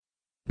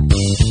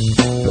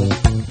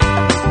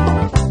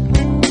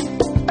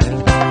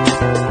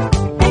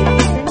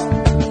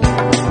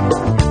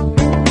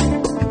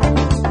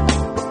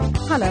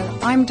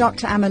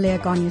Dr. Amalia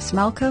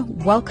Gonyas-Malka.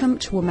 Welcome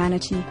to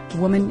Womanity,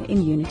 Women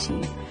in Unity,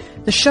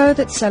 the show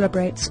that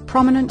celebrates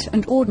prominent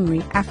and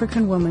ordinary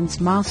African women's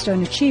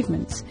milestone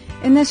achievements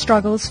in their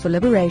struggles for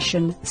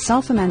liberation,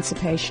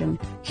 self-emancipation,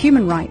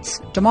 human rights,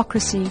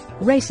 democracy,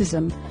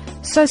 racism,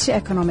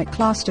 socioeconomic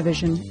class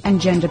division, and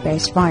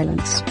gender-based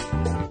violence.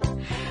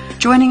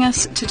 Joining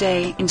us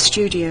today in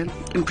studio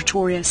in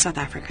Pretoria, South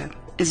Africa,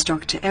 is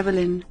Dr.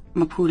 Evelyn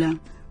Mapula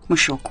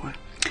Mashokwa,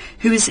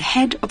 who is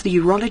head of the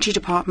urology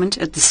department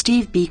at the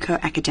Steve Biko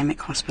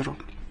Academic Hospital.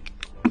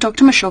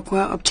 Dr.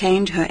 Mashokwa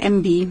obtained her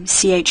MB,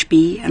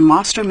 CHB, and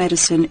Master of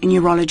Medicine in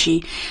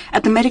Urology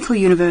at the Medical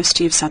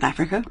University of South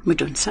Africa,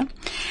 Medunsa,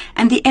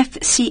 and the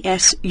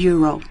FCS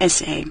Uro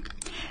SA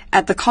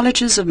at the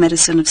Colleges of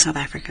Medicine of South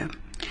Africa.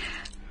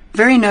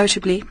 Very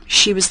notably,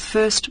 she was the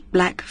first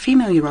black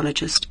female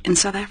urologist in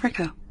South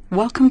Africa.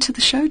 Welcome to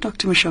the show,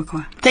 Dr.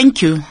 Mashokwa.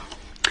 Thank you.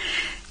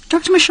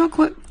 Dr.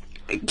 Mashokwa,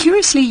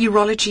 curiously,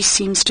 urology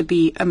seems to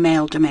be a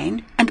male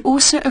domain and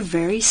also a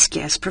very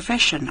scarce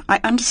profession. I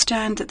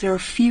understand that there are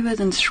fewer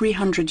than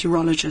 300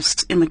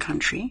 urologists in the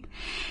country.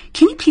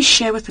 Can you please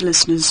share with the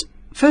listeners,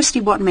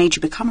 firstly, what made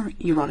you become a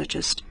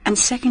urologist, and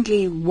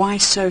secondly, why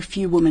so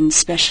few women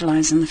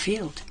specialize in the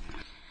field?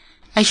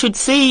 I should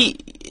say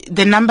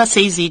the number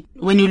says it.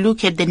 When you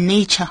look at the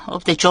nature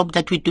of the job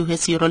that we do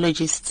as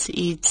urologists,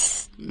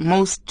 it's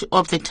most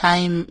of the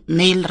time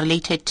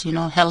male-related,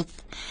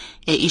 health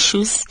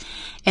issues.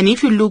 And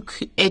if you look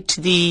at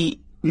the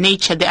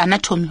nature, the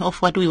anatomy of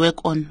what we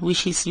work on,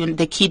 which is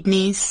the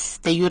kidneys,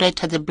 the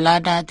ureter, the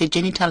bladder, the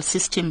genital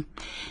system,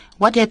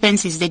 what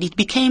happens is that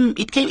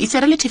it's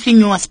a relatively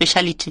newer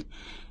specialty.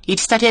 It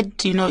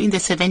started, in the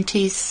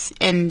 70s,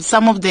 and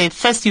some of the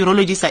first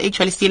urologists are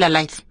actually still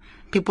alive.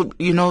 People,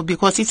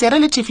 because it's a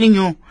relatively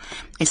new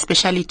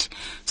specialty.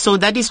 So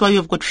that is why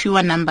we've got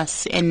fewer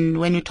numbers. And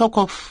when you talk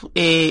of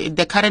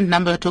the current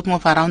number, we're talking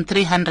of around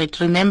 300.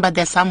 Remember,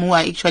 there's some who are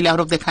actually out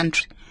of the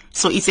country.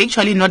 So it's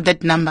actually not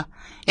that number.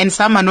 And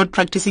some are not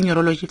practicing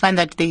urology. You find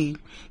that they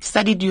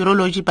studied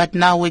urology but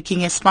now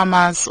working as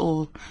farmers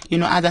or,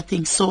 other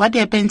things. So what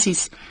happens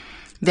is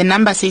the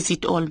number says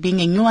it all. Being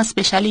a newer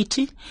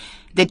specialty,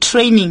 the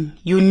training,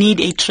 you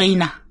need a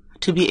trainer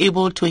to be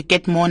able to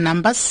get more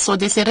numbers. So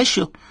there's a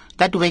ratio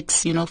that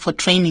works, for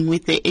training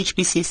with the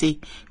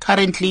HPCSA.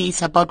 Currently,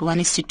 it's about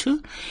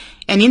 1:2.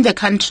 And in the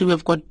country,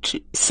 we've got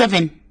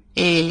 7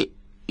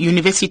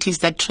 universities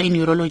that train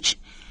urology.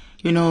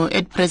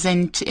 At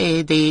present,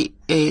 the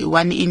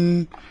one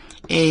in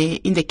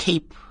the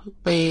Cape,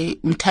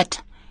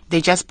 Mthatha,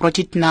 they just brought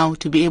it now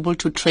to be able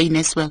to train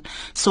as well.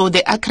 So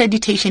the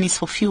accreditation is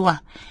for fewer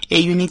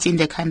units in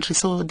the country.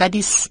 So that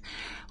is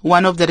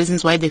one of the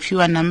reasons why the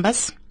fewer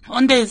numbers.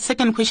 On the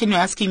second question you're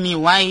asking me,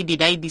 why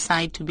did I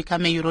decide to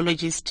become a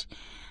urologist?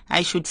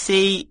 I should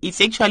say it's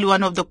actually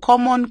one of the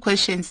common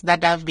questions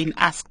that I've been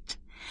asked,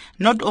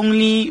 not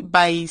only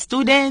by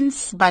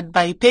students, but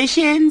by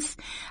patients.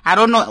 I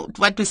don't know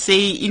what to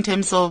say in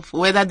terms of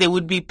whether there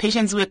would be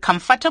patients who are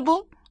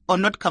comfortable or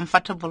not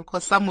comfortable,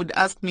 because some would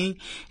ask me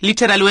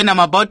literally when I'm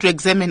about to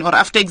examine or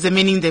after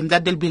examining them,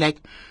 that they'll be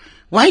like,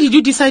 why did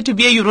you decide to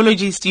be a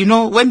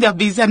urologist, when they're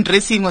busy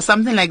undressing or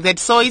something like that?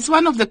 So it's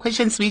one of the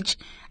questions which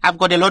I've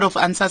got a lot of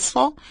answers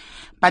for.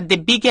 But the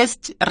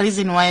biggest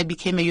reason why I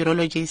became a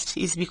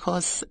urologist is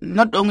because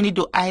not only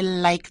do I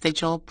like the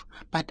job,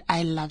 but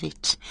I love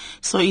it.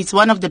 So it's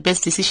one of the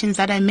best decisions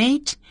that I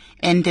made.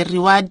 And the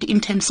reward in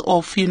terms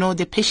of,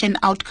 the patient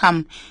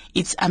outcome,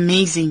 it's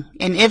amazing.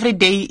 And every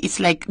day it's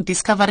like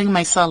discovering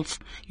myself,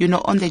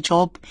 on the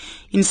job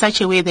in such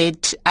a way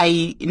that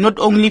I not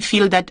only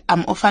feel that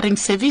I'm offering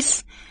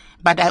service,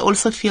 but I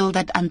also feel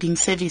that I'm being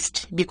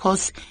serviced,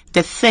 because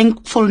the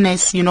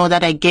thankfulness,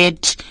 that I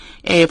get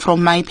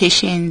from my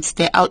patients,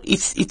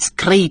 it's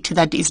great.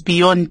 That is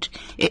beyond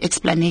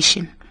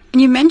explanation.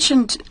 And you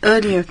mentioned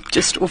earlier,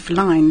 just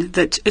offline,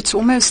 that it's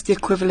almost the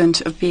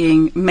equivalent of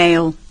being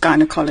male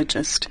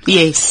gynecologist.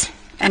 Yes.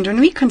 And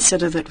when we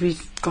consider that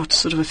we've got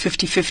sort of a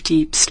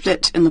 50-50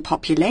 split in the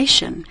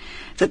population,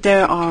 that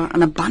there are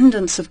an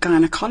abundance of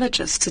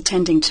gynecologists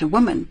attending to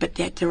women, but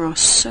yet there are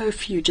so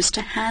few, just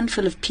a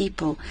handful of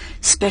people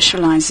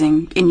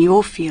specializing in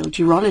your field,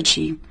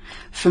 urology,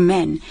 for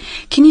men.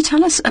 Can you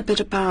tell us a bit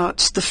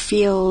about the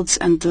fields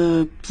and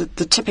the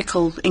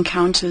typical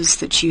encounters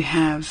that you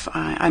have?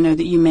 I know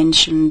that you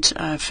mentioned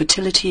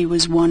fertility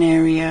was one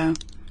area.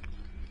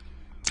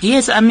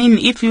 Yes,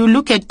 if you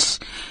look at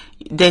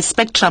the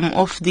spectrum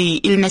of the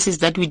illnesses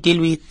that we deal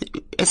with,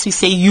 as we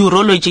say,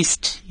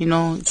 urologist,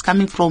 it's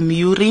coming from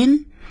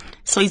urine.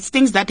 So it's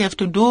things that have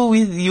to do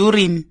with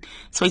urine.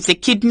 So it's the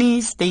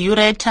kidneys, the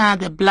ureter,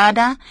 the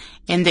bladder,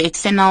 and the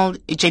external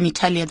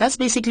genitalia. That's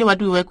basically what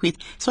we work with.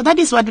 So that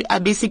is what I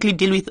basically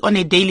deal with on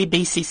a daily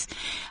basis.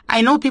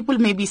 I know people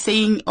may be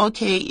saying,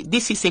 okay,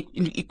 this is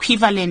an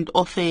equivalent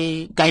of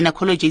a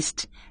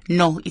gynecologist.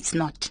 No, it's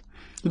not.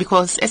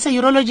 Because as a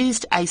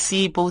urologist, I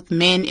see both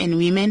men and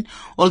women.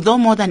 Although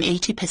more than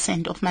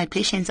 80% of my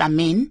patients are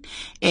men,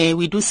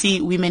 we do see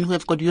women who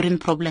have got urine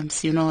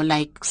problems,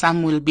 like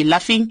some will be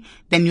laughing,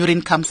 then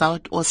urine comes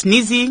out, or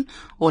sneezing,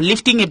 or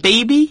lifting a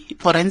baby,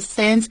 for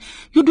instance.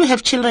 You do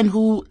have children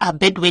who are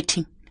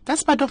bedwetting.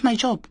 That's part of my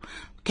job.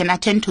 Can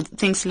attend to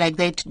things like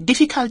that.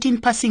 Difficulty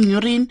in passing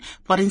urine,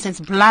 for instance,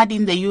 blood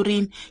in the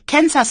urine,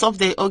 cancers of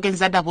the organs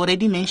that I've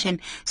already mentioned.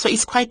 So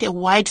it's quite a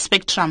wide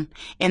spectrum,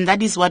 and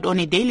that is what on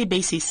a daily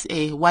basis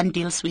one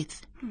deals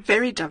with.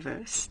 Very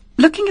diverse.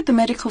 Looking at the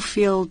medical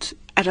field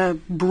at a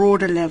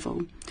broader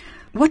level,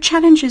 what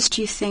challenges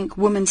do you think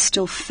women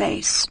still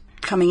face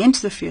coming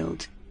into the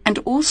field, and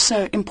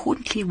also,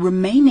 importantly,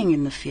 remaining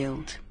in the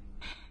field?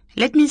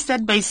 Let me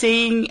start by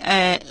saying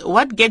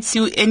what gets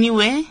you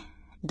anywhere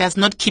does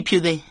not keep you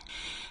there.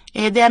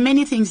 There are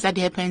many things that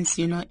happens,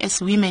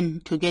 as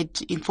women to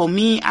get in. For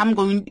me,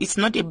 it's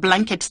not a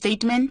blanket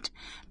statement,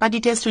 but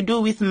it has to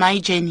do with my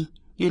journey,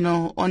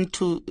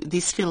 onto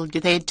this field.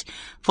 That,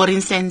 for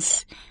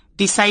instance,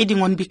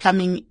 deciding on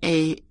becoming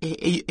a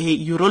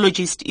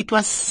urologist, it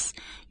was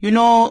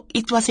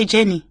a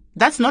journey.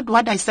 That's not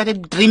what I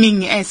started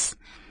dreaming as.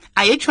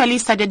 I actually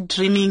started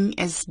dreaming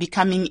as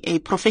becoming a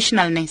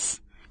professional nurse.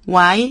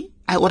 Why?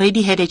 I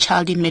already had a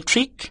child in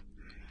matric.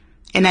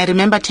 And I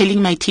remember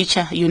telling my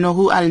teacher,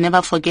 who I'll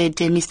never forget,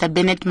 Mr.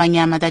 Bennett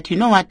Manyama, that,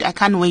 what, I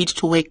can't wait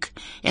to work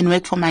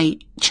for my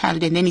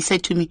child. And then he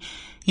said to me,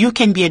 you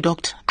can be a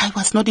doctor. I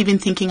was not even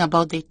thinking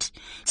about that.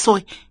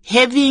 So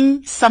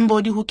having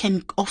somebody who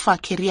can offer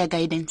career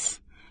guidance,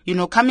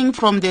 coming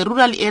from the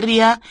rural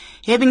area,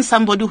 having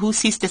somebody who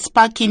sees the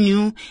spark in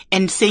you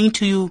and saying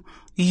to you,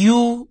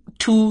 you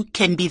too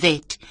can be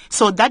that.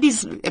 So that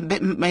is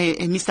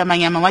Mr.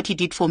 Manyama, what he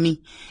did for me.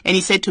 And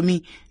he said to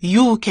me,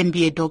 you can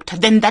be a doctor.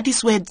 Then that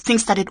is where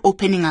things started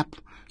opening up,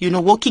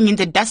 walking in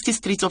the dusty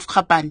streets of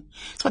Gapan.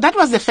 So that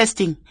was the first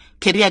thing,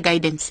 career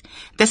guidance.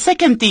 The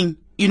second thing,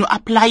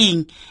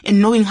 applying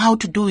and knowing how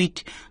to do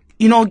it.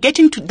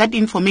 Getting to that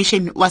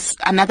information was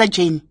another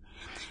journey.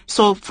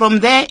 So from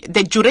there,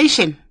 the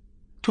duration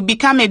to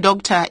become a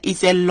doctor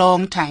is a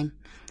long time.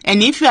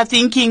 And if you are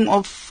thinking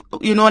of,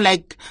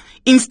 like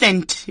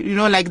instant,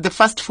 like the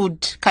fast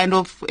food kind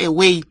of a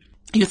way,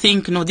 you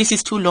think, no, this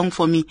is too long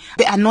for me.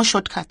 There are no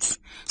shortcuts.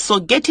 So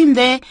getting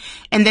there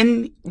and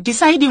then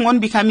deciding on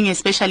becoming a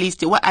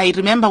specialist. I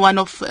remember one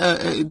of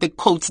the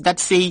quotes that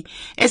say,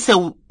 as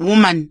a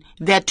woman,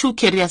 there are two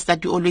careers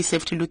that you always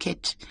have to look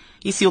at.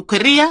 It's your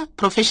career,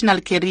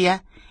 professional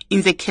career,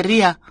 in the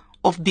career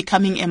of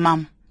becoming a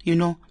mom,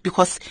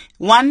 because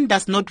one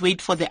does not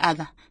wait for the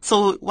other.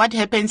 So what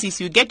happens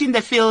is you get in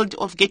the field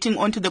of getting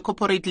onto the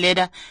corporate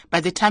ladder. By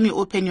the time you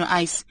open your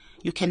eyes,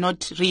 you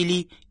cannot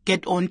really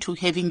get on to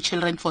having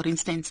children, for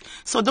instance.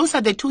 So those are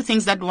the two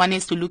things that one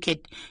has to look at.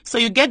 So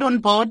you get on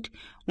board.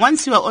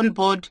 Once you are on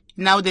board,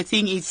 now the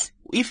thing is,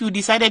 if you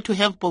decided to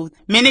have both,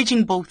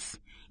 managing both,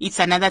 it's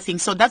another thing.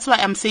 So that's why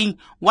I'm saying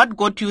what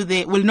got you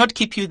there will not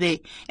keep you there.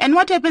 And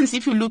what happens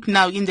if you look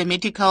now in the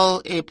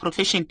medical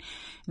profession,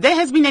 there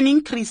has been an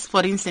increase,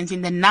 for instance,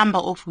 in the number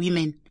of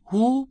women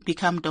who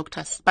become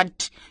doctors.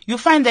 But you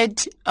find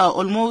that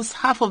almost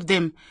half of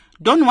them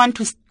don't want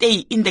to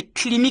stay in the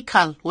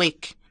clinical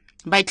work.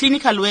 By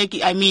clinical work,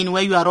 I mean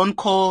where you are on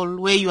call,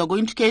 where you are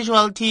going to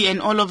casualty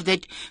and all of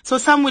that. So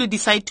some will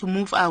decide to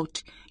move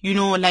out,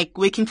 like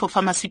working for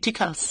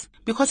pharmaceuticals,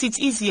 because it's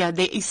easier.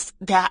 There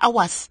are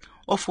hours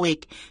of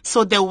work.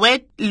 So the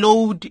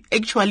workload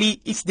actually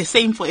is the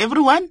same for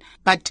everyone,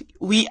 but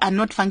we are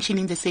not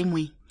functioning the same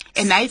way.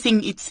 And I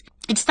think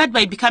it starts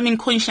by becoming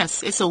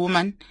conscious as a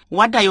woman.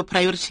 What are your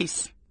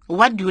priorities?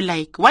 What do you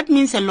like? What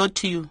means a lot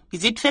to you?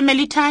 Is it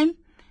family time,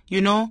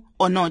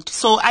 or not?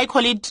 So I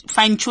call it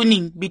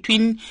fine-tuning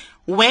between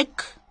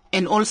work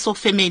and also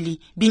family,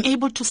 being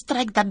able to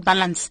strike that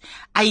balance.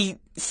 I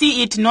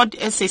see it not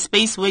as a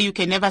space where you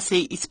can never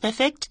say it's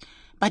perfect,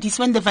 but it's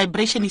when the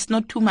vibration is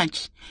not too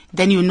much,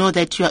 then you know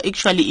that you are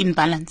actually in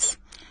balance.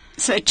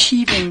 So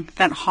achieving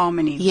that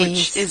harmony, yes,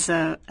 which is,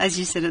 as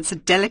you said, it's a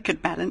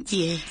delicate balance.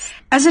 Yes.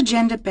 As a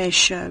gender-based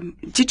show,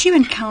 did you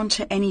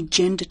encounter any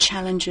gender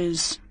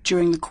challenges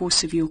during the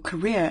course of your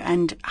career,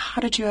 and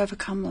how did you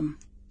overcome them?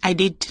 I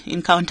did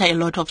encounter a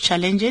lot of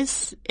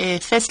challenges.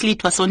 Firstly,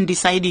 it was on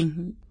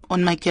deciding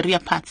on my career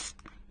path.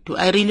 Do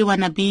I really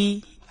want to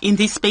be in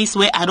this space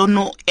where I don't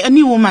know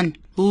any woman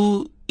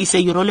who is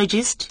a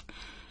urologist?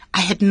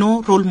 I had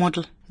no role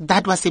model.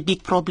 That was a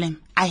big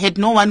problem. I had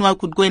no one who I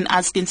could go and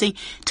ask and say,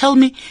 tell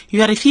me,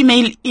 you are a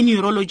female in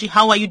urology,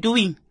 how are you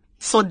doing?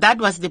 So that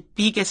was the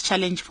biggest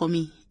challenge for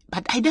me.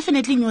 But I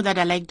definitely knew that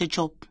I liked the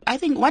job. I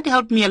think what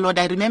helped me a lot,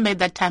 I remember at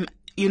that time,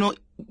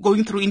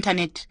 going through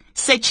internet,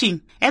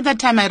 searching. At that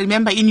time, I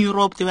remember in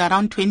Europe, there were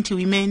around 20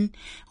 women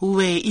who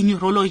were in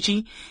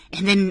urology.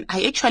 And then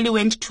I actually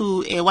went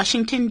to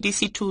Washington,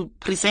 D.C. to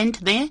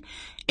present there.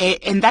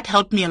 And that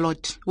helped me a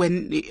lot.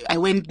 When I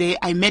went there,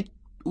 I met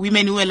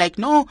women who were like,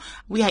 no,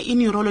 we are in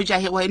urology.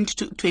 I went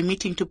to a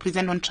meeting to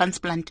present on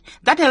transplant.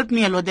 That helped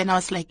me a lot. Then I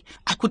was like,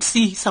 I could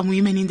see some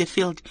women in the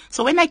field.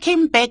 So when I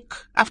came back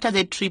after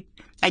the trip,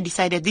 I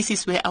decided this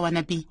is where I want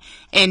to be.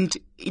 And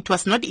it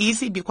was not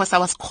easy because I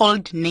was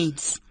called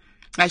names.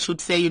 I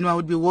should say, I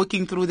would be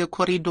walking through the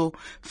corridor,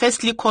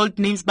 firstly called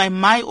names by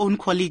my own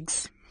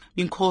colleagues,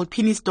 being called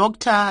Penny's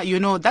doctor,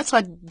 that's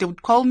what they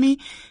would call me.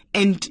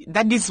 And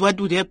that is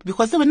what would help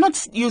because they were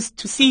not used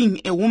to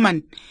seeing a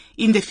woman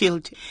in the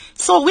field.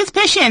 So with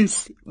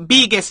patients,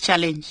 biggest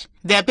challenge.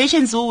 There are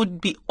patients who would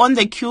be on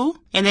the queue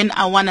and then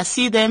I want to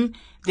see them.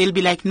 They'll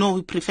be like, no,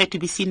 we prefer to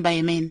be seen by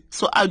a man.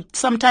 So I would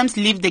sometimes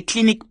leave the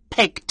clinic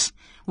packed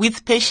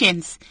with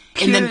patients.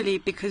 Purely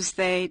because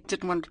they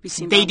didn't want to be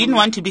seen by a woman. They didn't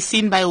want to be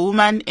seen by a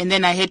woman, and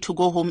then I had to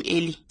go home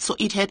early. So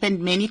it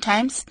happened many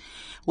times.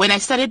 When I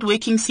started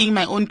working, seeing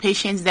my own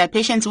patients, there are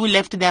patients who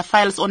left their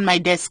files on my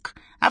desk.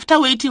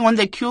 After waiting on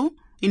the queue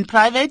in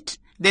private,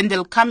 then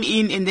they'll come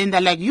in and then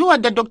they're like, you are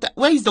the doctor.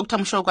 Where is Dr.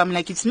 Mshoko? I'm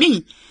like, it's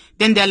me.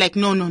 Then they're like,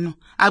 no.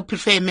 I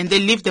prefer him. And they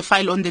leave the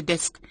file on the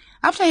desk.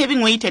 After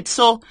having waited,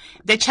 so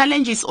the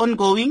challenge is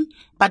ongoing.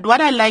 But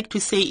what I like to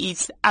say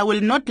is I will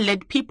not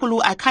let people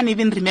who I can't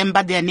even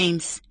remember their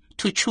names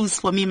to choose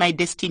for me my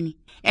destiny.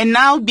 And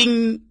now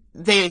being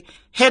the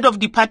head of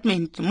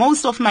department,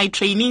 most of my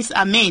trainees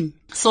are men.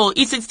 So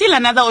it's still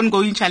another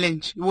ongoing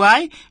challenge.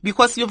 Why?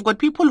 Because you've got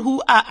people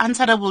who are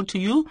answerable to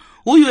you,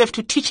 who you have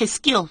to teach a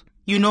skill,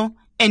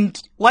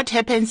 And what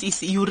happens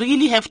is you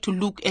really have to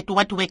look at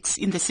what works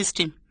in the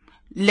system.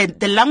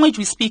 The language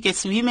we speak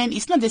as women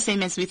is not the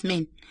same as with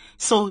men.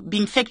 So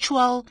being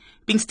factual,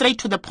 being straight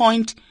to the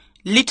point,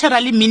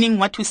 literally meaning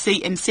what you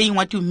say and saying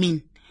what you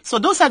mean. So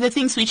those are the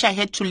things which I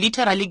had to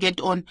literally get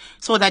on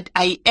so that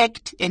I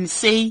act and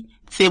say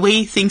the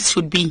way things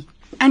should be.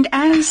 And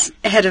as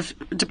head of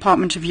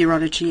Department of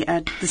Urology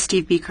at the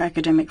Steve Biko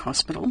Academic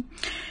Hospital,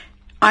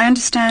 I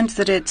understand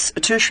that it's a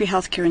tertiary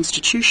healthcare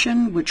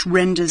institution which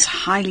renders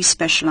highly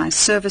specialized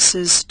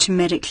services to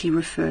medically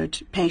referred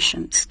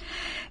patients.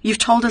 You've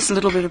told us a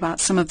little bit about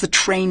some of the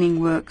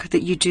training work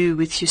that you do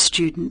with your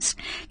students.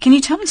 Can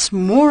you tell us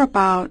more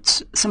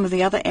about some of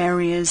the other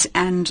areas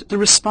and the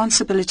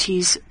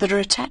responsibilities that are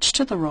attached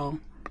to the role?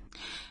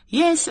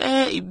 Yes,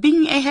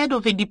 being a head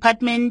of a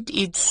department,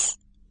 it's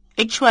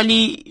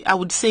actually, I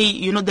would say,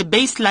 the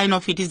baseline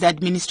of it is the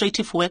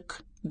administrative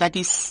work that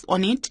is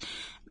on it.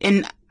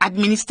 And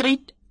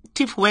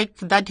administrative work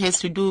that has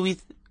to do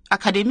with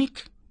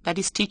academic, that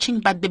is teaching,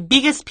 but the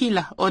biggest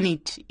pillar on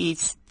it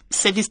is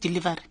service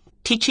delivery,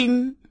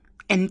 teaching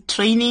and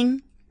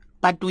training,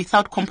 but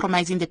without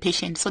compromising the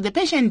patient. So the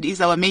patient is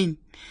our main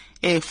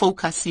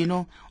focus,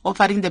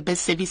 offering the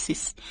best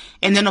services.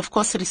 And then, of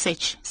course,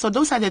 research. So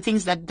those are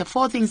the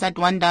 4 things that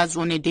one does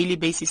on a daily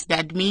basis: the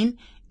admin,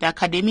 the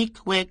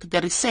academic work,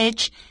 the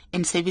research,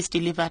 and service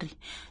delivery.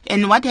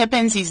 And what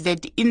happens is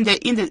that in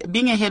the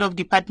being a head of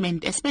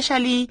department,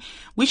 especially,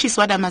 which is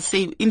what I must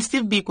say, in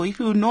Steve Biko, if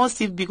you know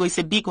Steve Biko, it's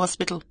a big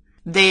hospital.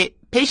 The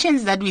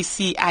patients that we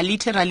see are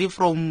literally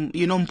from,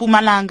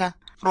 Mpumalanga.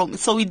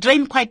 So we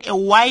drain quite a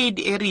wide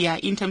area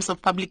in terms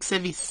of public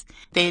service.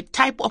 The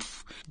type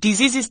of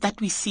diseases that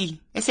we see,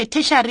 as a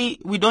tertiary,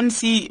 we don't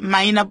see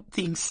minor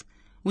things.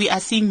 We are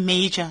seeing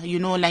major,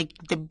 like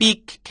the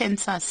big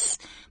cancers,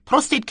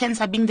 prostate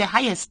cancer being the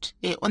highest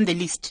on the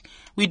list.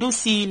 We do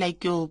see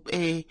like your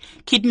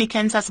kidney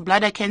cancers,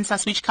 bladder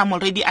cancers, which come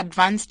already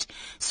advanced.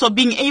 So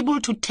being able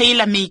to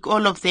tailor make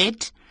all of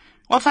that,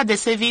 offer the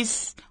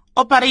service,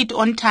 operate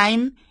on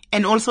time,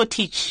 and also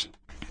teach.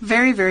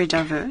 Very, very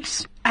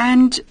diverse.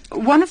 And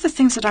one of the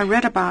things that I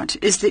read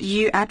about is that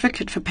you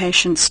advocate for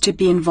patients to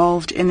be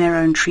involved in their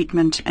own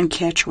treatment and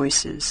care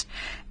choices.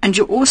 And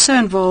you're also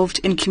involved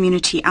in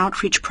community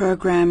outreach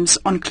programs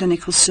on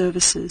clinical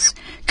services.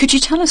 Could you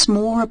tell us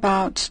more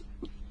about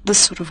this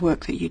sort of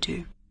work that you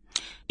do?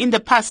 In the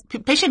past,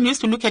 patients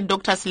used to look at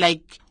doctors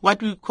like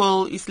what we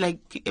call is like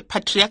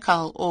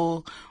patriarchal,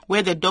 or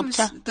where the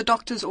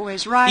doctor's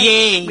always right.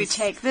 Yes. We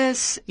take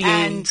this, yes.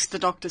 And the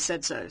doctor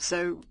said so.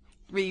 So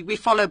we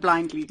follow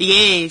blindly.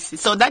 Yes.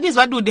 So that is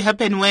what would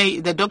happen, where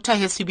the doctor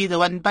has to be the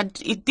one.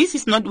 But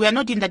we are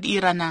not in that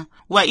era now.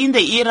 We're in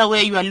the era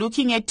where you are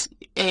looking at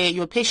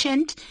your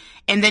patient,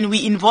 and then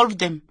we involve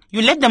them.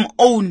 You let them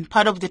own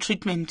part of the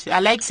treatment. I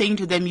like saying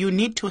to them, you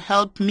need to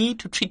help me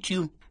to treat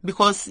you.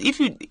 Because if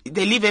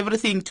they leave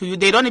everything to you,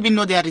 they don't even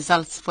know their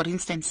results, for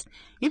instance.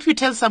 If you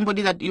tell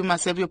somebody that you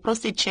must have your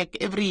prostate check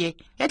every year,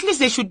 at least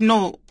they should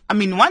know.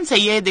 Once a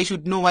year, they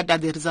should know what are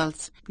the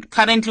results.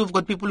 Currently, we've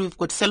got people who've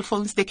got cell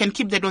phones. They can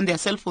keep that on their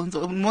cell phones.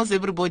 Almost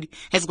everybody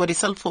has got a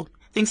cell phone.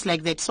 Things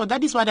like that. So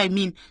that is what I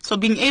mean. So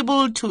being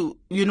able to,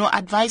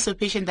 advise a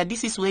patient that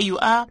this is where you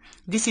are,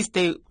 this is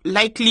the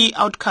likely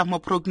outcome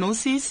or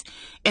prognosis,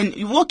 and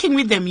walking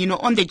with them,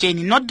 on the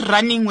journey, not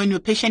running when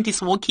your patient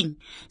is walking.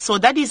 So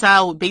that is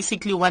how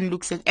basically one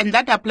looks at, and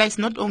that applies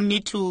not only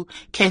to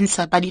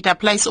cancer, but it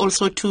applies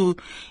also to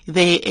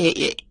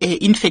the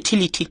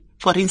infertility.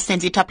 For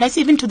instance, it applies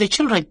even to the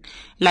children.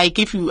 Like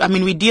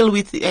we deal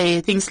with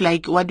things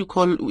like what you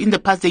call, in the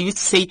past they used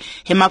to say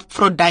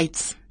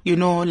hermaphrodites.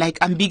 like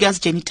ambiguous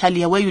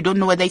genitalia, where you don't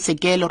know whether it's a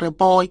girl or a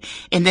boy,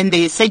 and then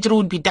the surgery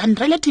would be done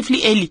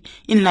relatively early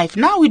in life.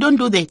 Now we don't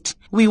do that.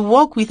 We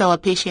work with our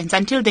patients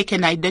until they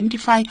can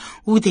identify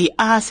who they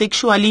are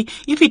sexually.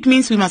 If it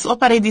means we must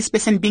operate this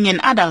person being an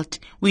adult,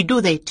 we do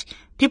that.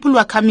 People who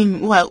are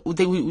coming,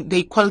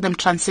 they call them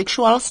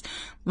transsexuals.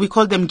 We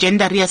call them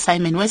gender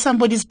reassignment, where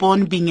somebody's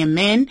born being a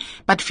man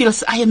but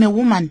feels, I am a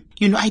woman,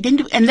 and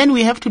then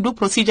we have to do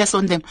procedures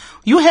on them.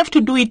 You have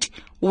to do it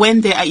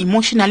when they are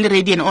emotionally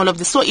ready and all of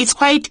this. So it's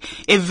quite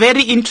a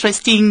very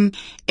interesting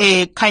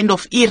kind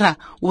of era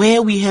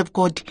where we have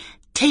got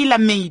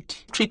tailor-made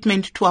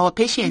treatment to our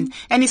patients,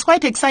 and it's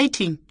quite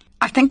exciting.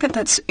 I think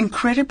that's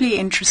incredibly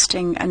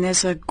interesting, and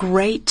there's a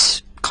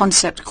great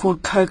concept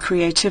called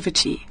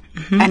co-creativity.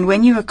 Mm-hmm. And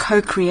when you are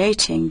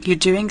co-creating, you're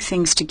doing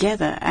things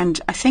together.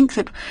 And I think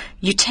that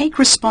you take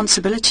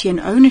responsibility and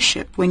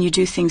ownership when you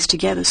do things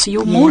together. So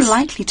you're more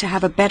likely to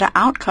have a better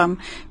outcome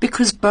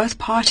because both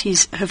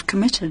parties have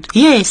committed.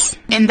 Yes.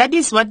 And that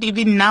is what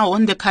even now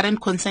on the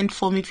current consent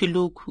form, if you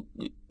look,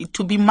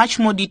 to be much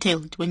more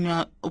detailed when you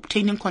are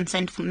obtaining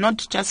consent from,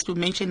 not just to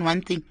mention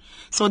one thing.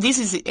 So this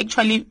is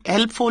actually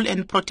helpful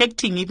and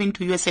protecting even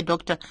to you as a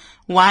doctor.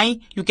 Why?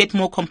 You get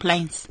more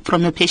compliance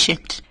from your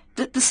patient.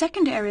 The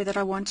second area that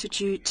I wanted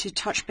you to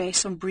touch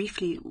base on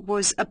briefly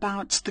was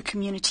about the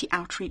community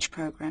outreach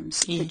programs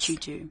that you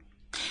do.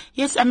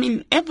 Yes, I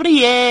mean, every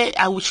year,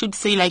 I should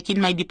say, like in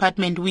my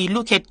department, we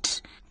look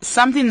at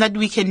something that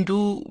we can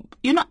do,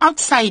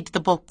 outside the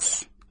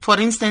box. For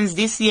instance,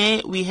 this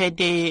year we had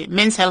a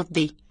Men's Health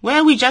Day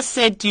where we just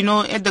said,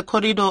 at the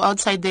corridor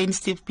outside there in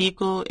Steve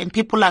Biko, and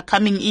people are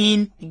coming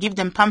in, we give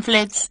them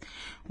pamphlets.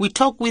 We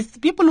talk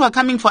with people who are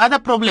coming for other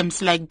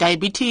problems like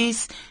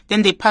diabetes.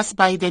 Then they pass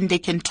by, then they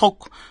can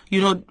talk.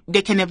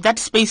 They can have that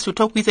space to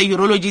talk with a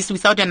urologist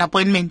without an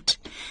appointment.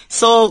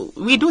 So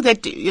we do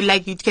that,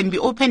 like it can be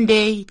open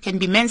day, it can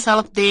be Men's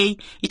Health Day,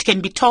 it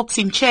can be talks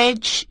in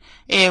church,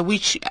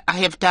 which I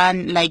have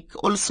done, like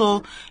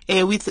also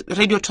with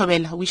Radio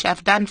Thobela, which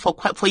I've done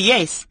for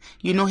years.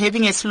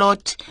 Having a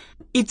slot.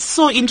 It's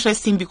so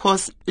interesting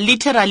because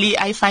literally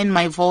I find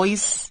my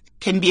voice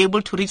can be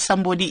able to reach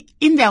somebody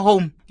in their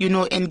home,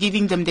 and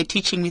giving them the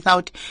teaching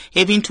without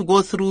having to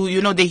go through,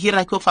 the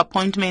hierarchy of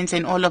appointments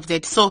and all of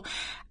that. So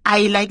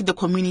I like the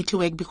community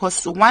work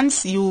because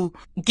once you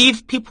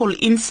give people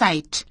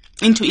insight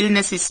into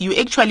illnesses, you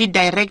actually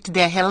direct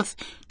their health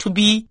to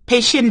be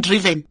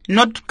patient-driven,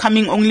 not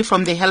coming only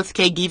from the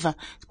healthcare giver,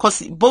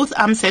 because both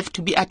arms have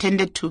to be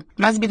attended to. It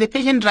must be the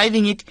patient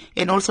driving it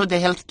and also the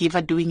health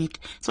giver doing it.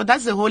 So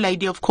that's the whole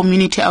idea of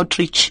community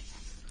outreach.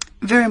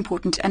 Very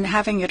important, and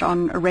having it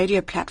on a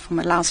radio platform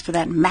allows for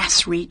that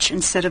mass reach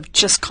instead of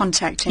just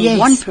contacting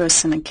one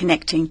person and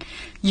connecting.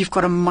 You've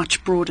got a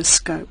much broader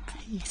scope.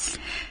 Yes.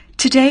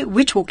 Today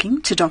we're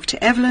talking to Dr.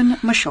 Evelyn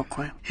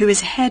Mashokwe, who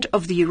is head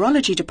of the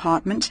urology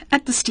department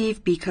at the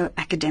Steve Biko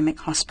Academic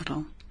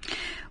Hospital.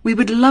 We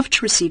would love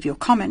to receive your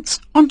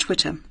comments on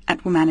Twitter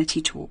at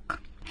Womanity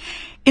Talk.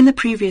 In the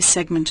previous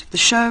segment of the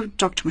show,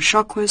 Dr.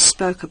 Mashokwe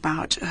spoke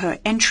about her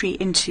entry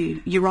into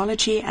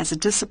urology as a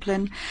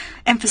discipline,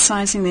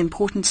 emphasizing the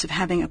importance of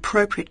having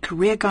appropriate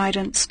career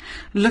guidance,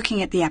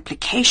 looking at the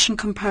application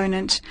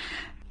component,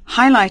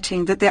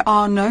 highlighting that there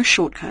are no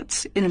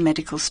shortcuts in a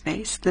medical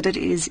space, that it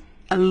is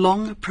a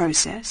long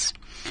process.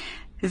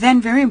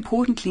 Then, very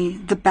importantly,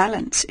 the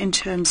balance in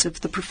terms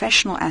of the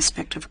professional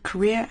aspect of a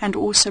career and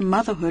also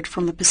motherhood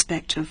from the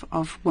perspective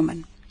of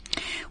women.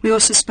 We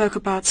also spoke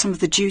about some of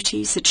the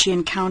duties that she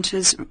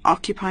encounters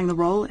occupying the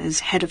role as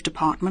head of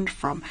department,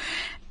 from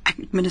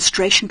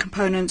administration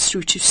components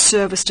through to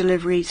service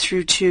delivery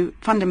through to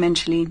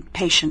fundamentally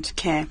patient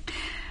care.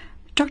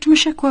 Dr.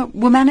 Mashokwe,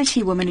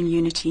 Womanity, Women in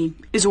Unity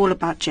is all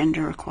about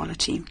gender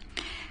equality,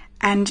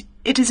 and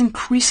it is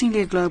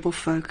increasingly a global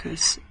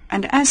focus,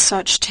 and as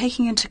such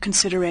taking into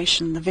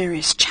consideration the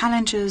various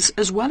challenges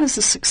as well as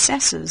the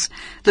successes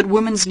that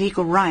women's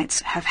legal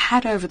rights have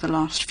had over the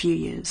last few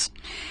years.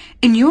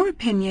 In your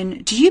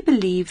opinion, do you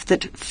believe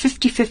that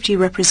 50-50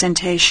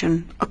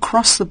 representation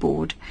across the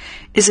board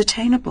is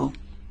attainable?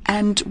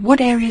 And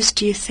what areas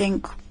do you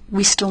think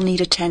we still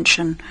need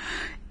attention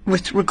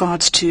with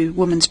regards to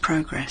women's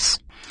progress?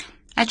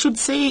 I should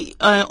say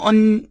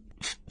on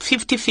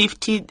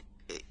 50-50,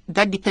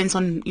 that depends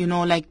on,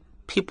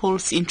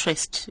 people's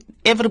interest.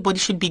 Everybody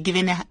should be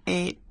given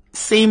a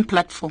same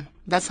platform.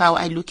 That's how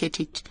I look at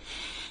it.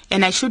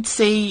 And I should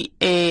say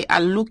I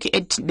look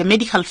at the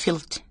medical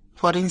field.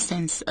 For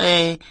instance,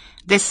 the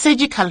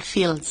surgical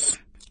fields,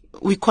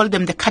 we call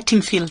them the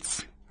cutting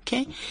fields,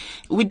 okay?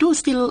 We do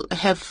still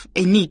have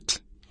a need,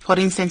 for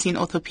instance, in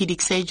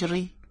orthopedic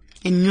surgery,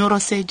 in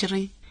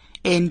neurosurgery,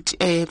 and,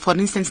 for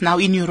instance, now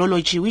in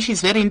urology, which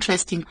is very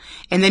interesting.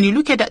 And then you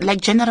look at like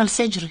general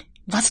surgery,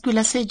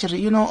 vascular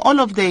surgery, all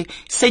of the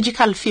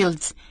surgical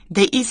fields,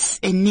 there is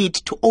a need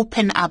to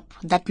open up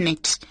that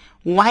net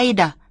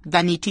wider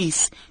than it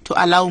is to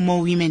allow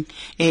more women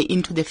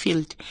into the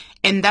field.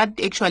 And that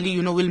actually,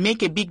 will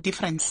make a big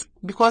difference,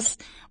 because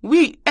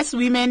we as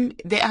women,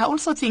 there are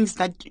also things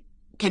that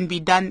can be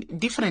done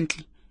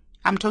differently.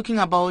 I'm talking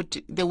about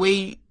the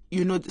way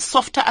the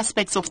softer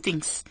aspects of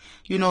things,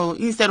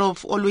 instead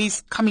of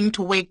always coming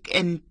to work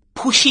and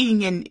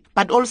pushing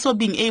but also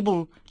being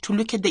able to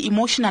look at the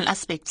emotional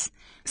aspects.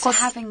 So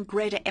having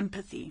greater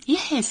empathy.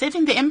 Yes,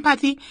 having the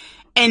empathy,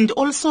 and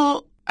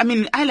also,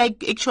 I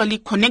like actually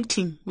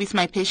connecting with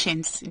my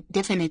patients,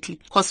 definitely.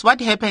 Because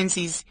what happens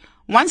is,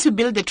 once you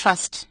build the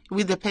trust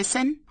with the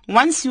person,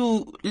 once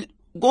you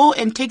go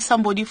and take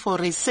somebody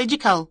for a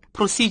surgical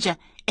procedure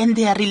and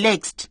they are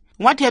relaxed,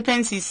 what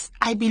happens is,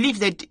 I believe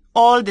that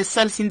all the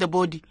cells in the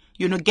body,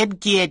 get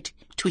geared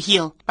to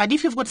heal. But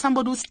if you've got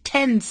somebody who's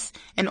tense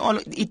and all,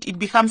 it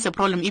becomes a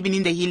problem even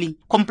in the healing,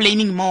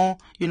 complaining more,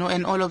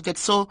 and all of that.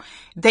 So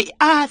there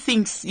are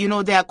things,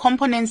 there are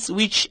components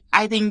which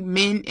I think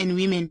men and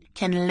women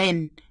can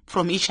learn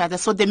from each other.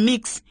 So the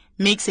mix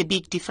makes a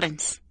big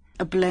difference.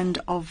 A blend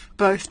of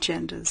both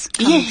genders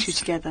coming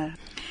together.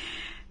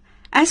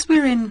 As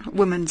we're in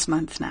Women's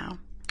Month now,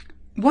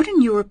 what,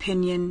 in your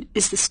opinion,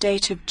 is the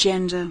state of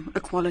gender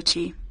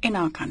equality in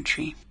our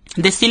country?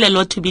 There's still a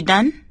lot to be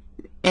done,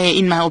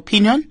 in my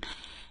opinion.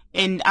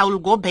 And I will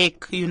go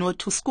back,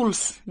 to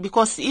schools.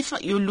 Because if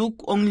you look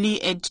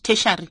only at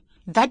tertiary,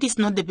 that is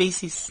not the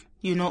basis,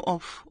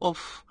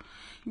 of...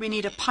 We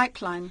need a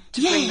pipeline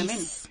to bring them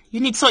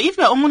in. So if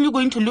you're only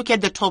going to look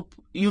at the top,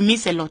 you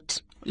miss a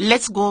lot.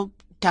 Let's go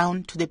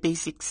down to the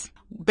basics.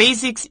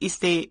 Basics is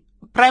the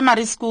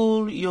primary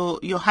school,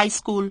 your high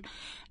school.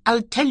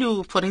 I'll tell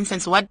you, for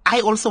instance, what I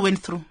also went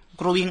through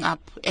growing up.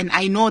 And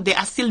I know there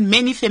are still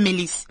many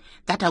families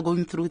that are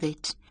going through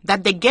that.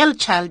 That the girl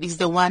child is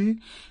the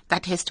one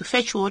that has to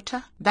fetch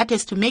water, that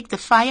has to make the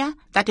fire,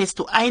 that has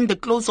to iron the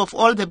clothes of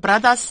all the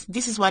brothers.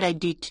 This is what I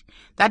did.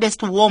 That has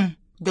to warm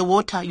the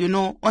water,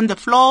 on the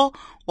floor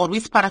or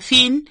with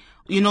paraffin,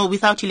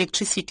 without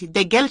electricity.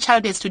 The girl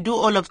child has to do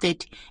all of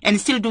that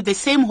and still do the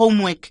same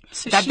homework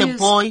that the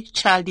boy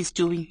child is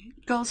doing.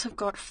 Girls have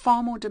got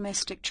far more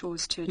domestic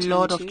chores to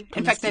attend to.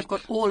 In fact, they've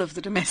got all of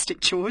the domestic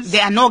chores.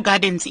 There are no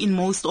gardens in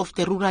most of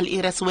the rural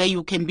areas where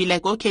you can be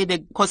like, okay,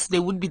 because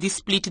there would be this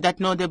split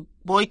that no, the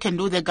boy can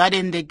do the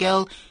garden, the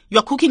girl. You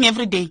are cooking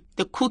every day.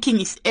 The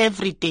cooking is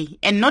every day.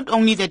 And not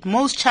only that,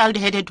 most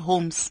child-headed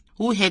homes,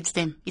 who heads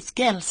them? It's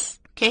girls.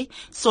 Okay?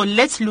 So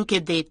let's look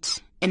at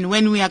that. And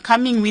when we are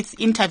coming with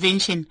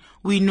intervention,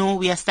 we know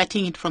we are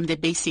starting it from the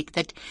basic,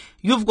 that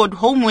you've got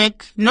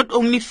homework, not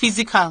only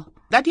physical.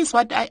 That is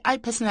what I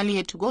personally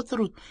had to go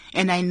through.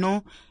 And I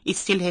know it's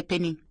still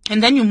happening.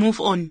 And then you move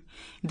on.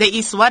 There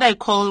is what I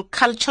call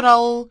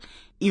cultural,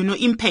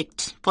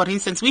 impact, for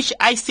instance, which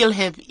I still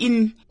have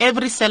in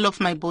every cell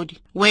of my body.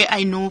 Where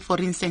I know, for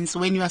instance,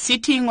 when you are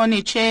sitting on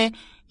a chair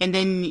and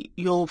then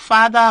your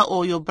father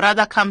or your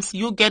brother comes,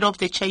 you get off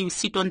the chair, you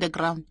sit on the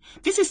ground.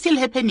 This is still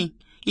happening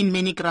in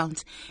many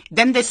grounds.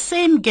 Then the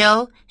same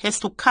girl has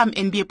to come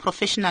and be a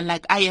professional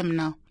like I am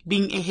now,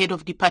 being a head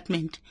of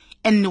department.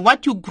 And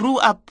what you grew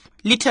up,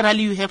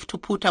 literally you have to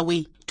put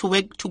away to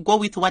work, to go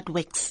with what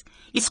works.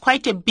 It's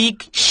quite a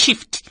big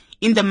shift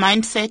in the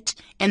mindset,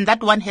 and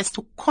that one has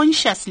to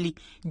consciously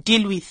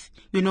deal with,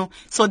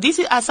 So these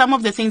are some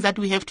of the things that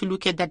we have to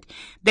look at, that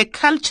the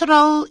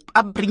cultural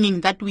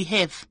upbringing that we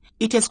have,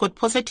 it has got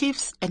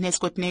positives and has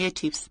got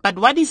negatives. But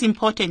what is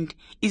important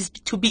is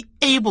to be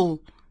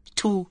able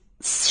to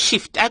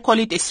shift. I call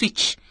it a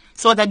switch,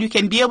 so that you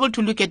can be able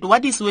to look at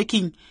what is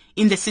working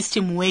in the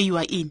system where you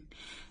are in.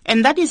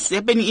 And that is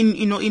happening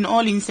in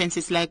all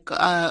instances. Like,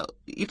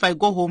 if I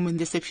go home and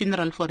there's a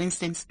funeral, for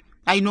instance,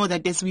 I know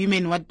that there's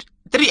women,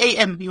 3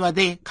 a.m. you are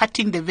there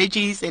cutting the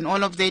veggies and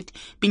all of that,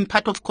 being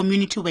part of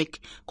community work.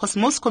 Because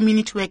most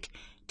community work,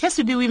 it has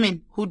to be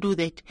women who do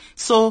that.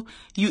 So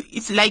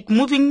it's like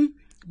moving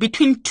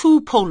between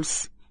two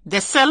poles,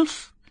 the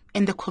self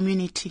and the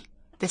community.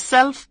 The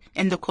self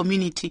and the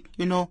community,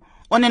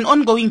 on an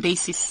ongoing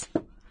basis.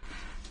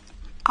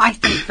 I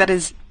think that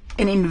is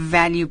an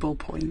invaluable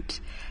point.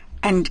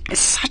 And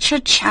such a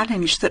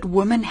challenge that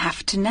women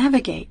have to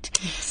navigate.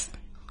 Yes.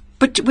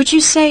 But would you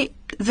say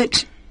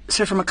that,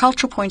 so from a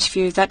cultural point of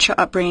view, that's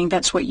your upbringing,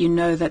 that's what you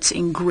know, that's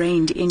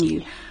ingrained in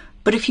you.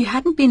 But if you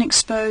hadn't been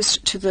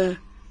exposed to the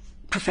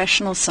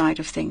professional side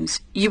of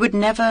things, you would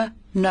never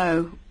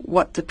know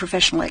what the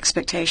professional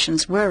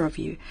expectations were of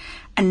you.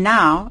 And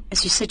now,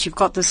 as you said, you've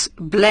got this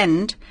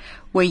blend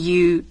where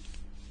you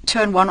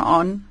turn one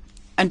on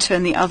and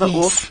turn the other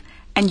off.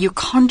 And you're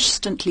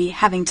constantly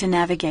having to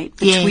navigate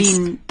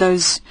between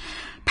those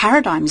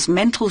paradigms,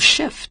 mental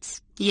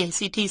shifts.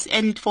 Yes, it is.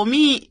 And for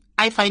me,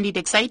 I find it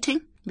exciting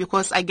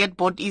because I get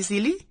bored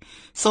easily.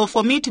 So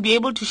for me to be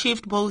able to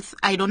shift both,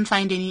 I don't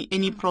find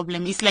any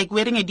problem. It's like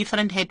wearing a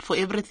different hat for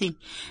everything.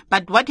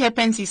 But what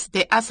happens is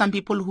there are some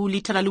people who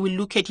literally will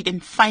look at it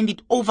and find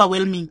it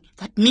overwhelming.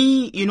 That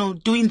me,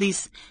 doing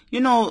this,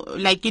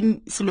 like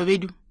in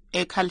Silovedu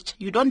culture,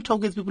 you don't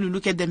talk with people, you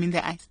look at them in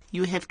the eyes.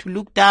 You have to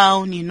look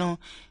down,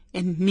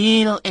 and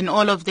kneel and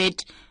all of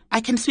that. I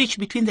can switch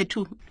between the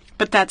two.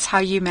 But that's how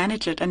you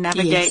manage it and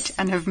navigate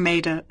and have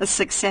made a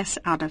success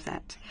out of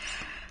that.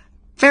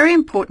 Very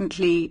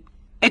importantly,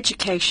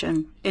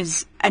 Education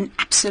is an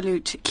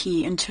absolute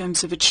key in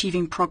terms of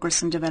achieving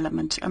progress and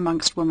development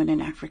amongst women in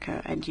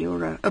Africa, and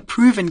you're a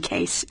proven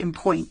case in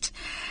point.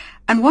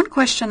 And one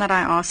question that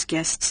I ask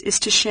guests is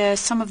to share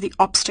some of the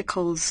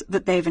obstacles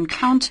that they've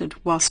encountered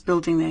whilst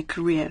building their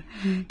career,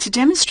 to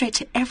demonstrate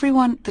to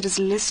everyone that is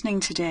listening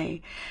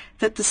today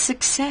that the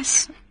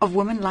success of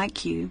women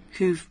like you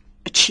who've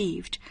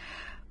achieved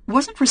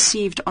wasn't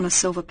received on a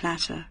silver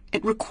platter.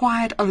 It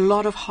required a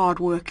lot of hard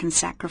work and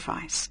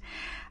sacrifice.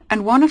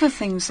 And one of the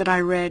things that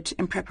I read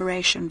in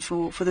preparation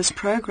for this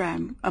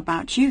program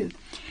about you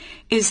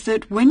is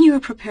that when you were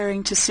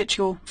preparing to sit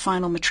your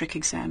final matric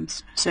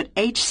exams, so at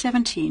age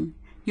 17,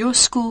 your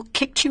school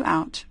kicked you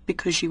out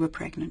because you were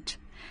pregnant.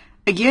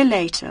 A year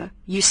later,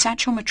 you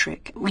sat your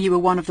matric. You were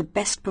one of the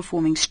best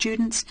performing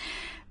students,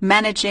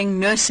 managing,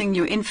 nursing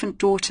your infant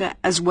daughter,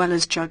 as well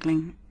as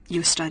juggling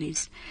your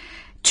studies.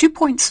 2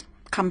 points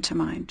come to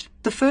mind.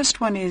 The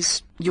first one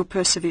is your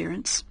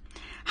perseverance,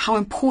 how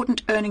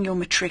important earning your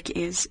matric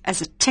is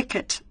as a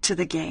ticket to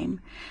the game,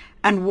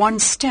 and one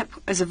step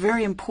is a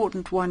very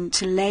important one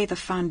to lay the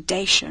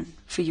foundation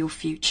for your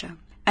future.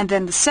 And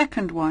then the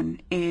second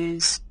one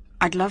is,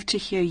 I'd love to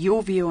hear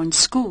your view on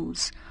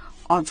schools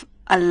of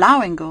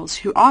allowing girls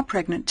who are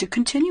pregnant to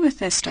continue with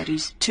their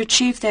studies, to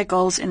achieve their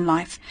goals in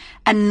life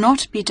and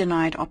not be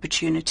denied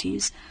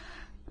opportunities,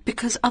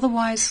 because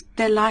otherwise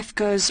their life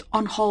goes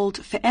on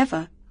hold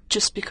forever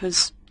just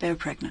because they're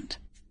pregnant.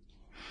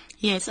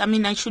 Yes, I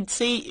mean, I should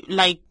say,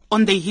 like,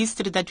 on the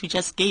history that we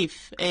just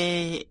gave,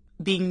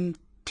 being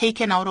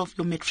taken out of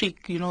your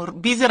matric,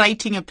 busy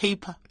writing a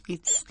paper,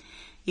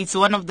 it's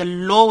one of the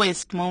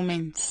lowest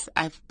moments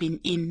I've been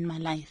in my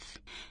life.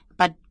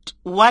 But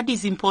what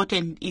is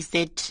important is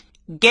that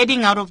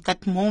getting out of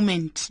that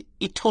moment,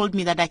 it told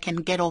me that I can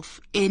get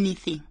off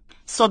anything.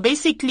 So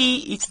basically,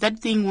 it's that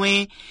thing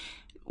where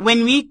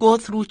when we go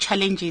through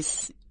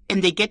challenges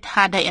and they get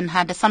harder and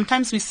harder,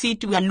 sometimes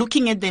we are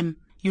looking at them,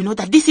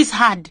 that this is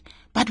hard,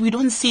 but we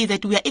don't see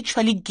that we are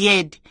actually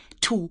geared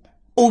to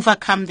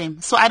overcome them.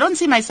 So I don't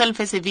see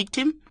myself as a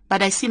victim,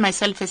 but I see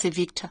myself as a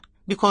victor,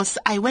 because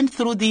I went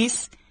through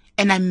this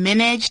and I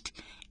managed,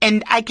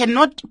 and I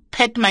cannot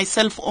pat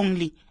myself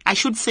only. I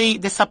should say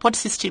the support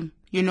system.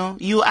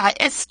 You are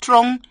as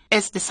strong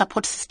as the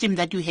support system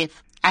that you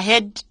have. I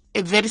had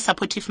a very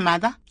supportive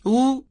mother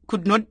who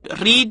could not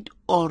read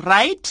or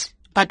write,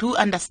 but who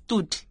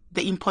understood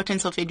the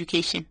importance of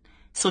education.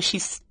 So she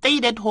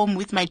stayed at home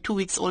with my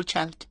 2-week-old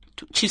child.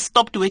 She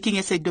stopped working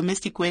as a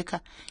domestic worker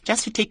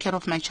just to take care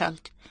of my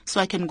child so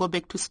I can go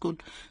back to school.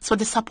 So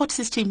the support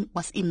system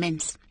was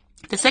immense.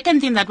 The second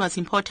thing that was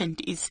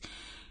important is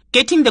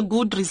getting the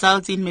good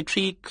results in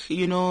matric,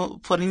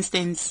 for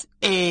instance,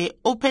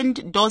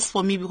 opened doors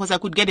for me because I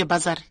could get a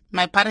bursary.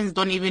 My parents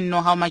don't even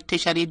know how much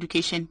tertiary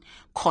education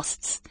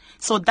costs.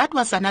 So that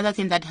was another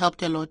thing that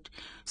helped a lot.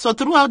 So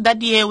throughout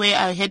that year where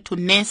I had to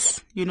nurse,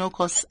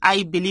 because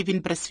I believe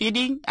in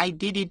breastfeeding, I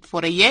did it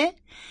for a year.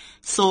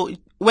 So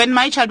when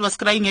my child was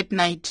crying at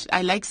night,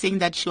 I like saying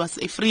that she was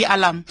a free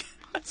alarm.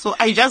 So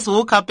I just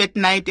woke up at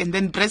night and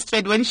then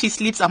breastfed. When she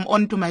sleeps, I'm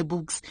on to my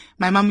books.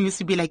 My mom used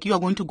to be like, you are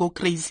going to go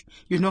crazy,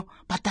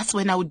 But that's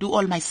when I would do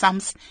all my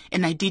sums.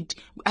 And I didn't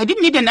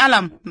need an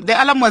alarm.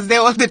 The alarm was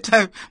there all the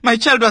time. My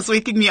child was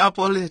waking me up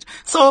all the time.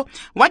 So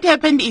what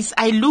happened is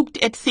I looked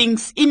at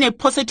things in a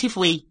positive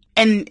way.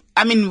 And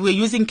I mean, we were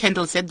using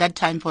candles at that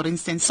time, for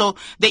instance. So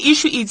the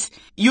issue is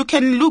you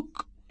can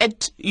look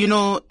at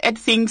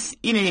things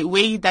in a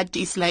way that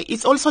is like,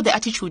 it's also the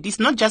attitude. It's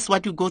not just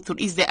what you go through,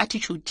 it's the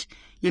attitude.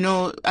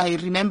 I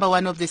remember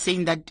one of the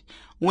saying that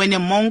when a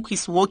monk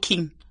is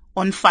walking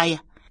on fire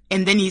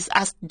and then he's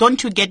asked,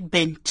 don't you get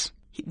burnt?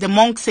 The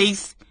monk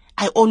says,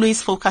 I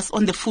always focus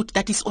on the foot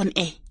that is on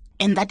air.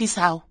 And that is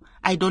how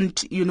I don't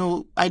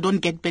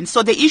get burnt.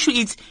 So the issue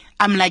is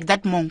I'm like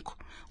that monk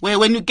where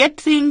when you get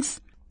things,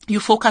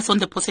 you focus on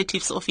the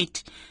positives of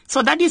it.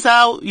 So that is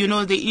how,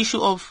 the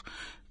issue of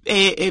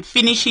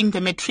finishing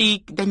the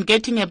matric, then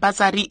getting a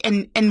bursary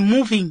and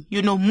moving,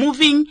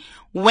 moving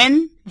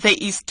when there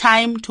is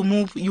time to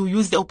move, you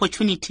use the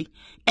opportunity.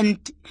 And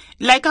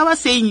like I was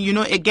saying,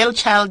 a girl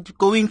child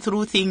going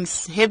through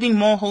things, having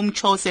more home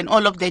chores and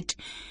all of that,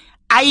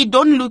 I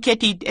don't look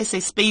at it as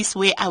a space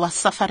where I was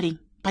suffering,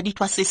 but it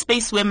was a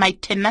space where my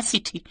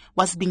tenacity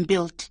was being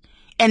built.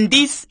 And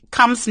this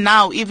comes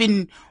now,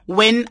 even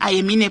when I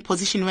am in a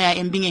position where I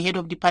am being a head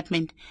of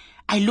department.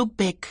 I look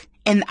back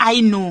and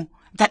I know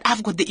that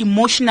I've got the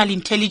emotional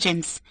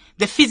intelligence,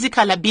 the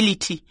physical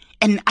ability,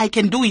 and I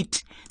can do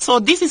it. So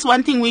this is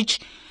one thing which,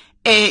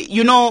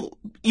 you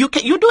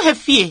do have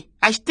fear.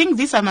 I think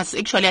this I must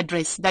actually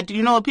address that,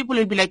 people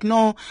will be like,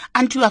 no,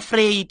 aren't you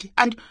afraid?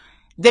 And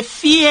the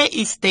fear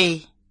is there,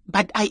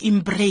 but I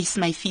embrace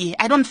my fear.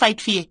 I don't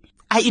fight fear.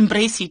 I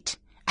embrace it.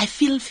 I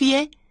feel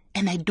fear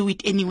and I do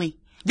it anyway.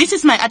 This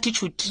is my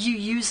attitude. You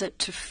use it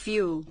to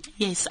fuel.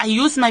 Yes, I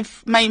use my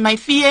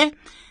fear.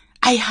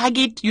 I hug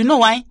it. You know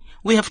why?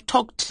 We have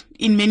talked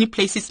in many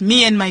places,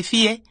 me and my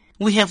fear.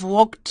 We have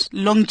walked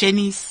long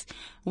journeys.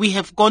 We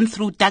have gone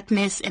through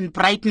darkness and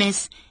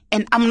brightness,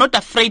 and I'm not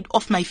afraid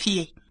of my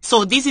fear.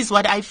 So this is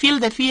what I feel,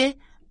 the fear,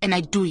 and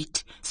I do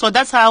it. So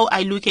that's how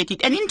I look at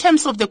it. And in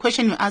terms of the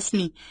question you asked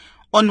me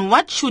on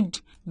what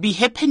should be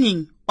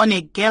happening on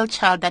a girl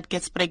child that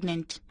gets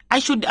pregnant, I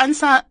should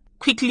answer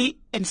quickly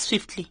and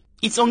swiftly.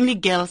 It's only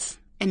girls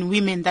and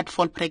women that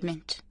fall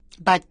pregnant.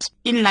 But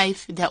in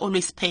life, there are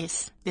always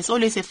pairs. There's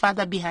always a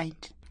father behind,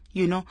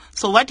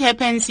 So what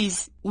happens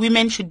is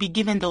women should be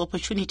given the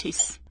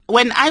opportunities.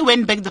 When I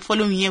went back the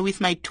following year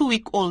with my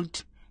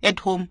 2-week-old at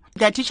home,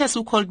 there are teachers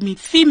who called me,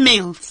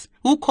 females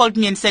who called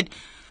me and said,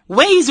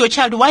 "Where is your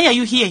child? Why are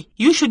you here?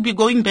 You should be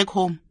going back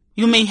home.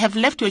 You may have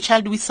left your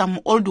child with some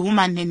old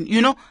woman."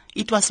 And,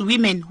 it was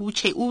women who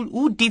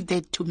did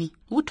that to me,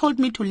 who told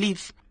me to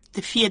leave.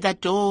 The fear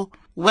that,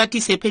 what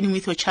is happening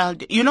with your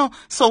child?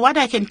 So what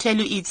I can tell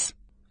you is,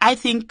 I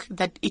think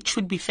that it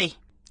should be fair.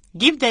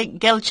 Give the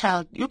girl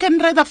child. You can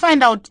rather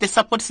find out the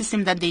support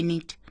system that they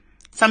need.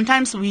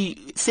 Sometimes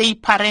we say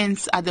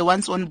parents are the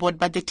ones on board,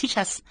 but the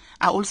teachers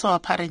are also our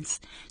parents.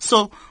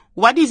 So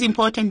what is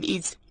important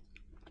is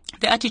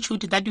the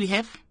attitude that we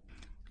have.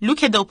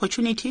 Look at the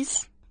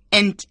opportunities.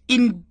 And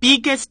in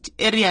biggest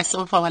areas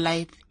of our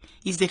life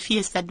is the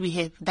fears that we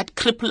have that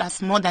cripple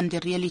us more than the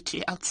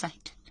reality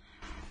outside.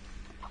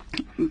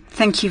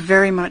 Thank you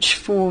very much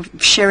for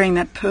sharing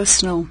that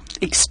personal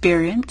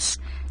experience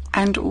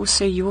and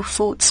also your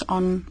thoughts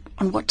on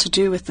what to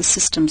do with the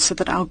system so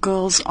that our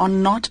girls are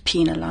not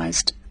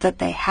penalized, that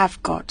they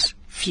have got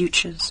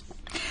futures.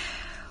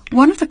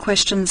 One of the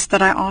questions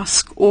that I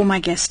ask all my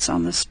guests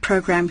on this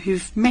program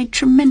who've made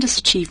tremendous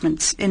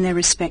achievements in their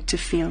respective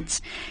fields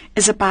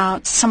is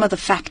about some of the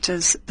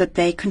factors that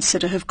they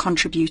consider have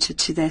contributed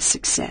to their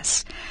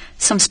success.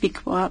 Some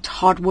speak about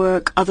hard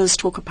work, others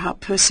talk about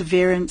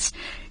perseverance.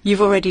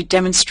 You've already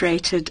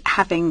demonstrated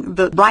having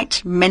the right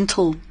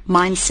mental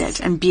mindset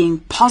and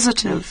being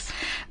positive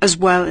as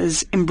well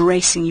as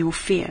embracing your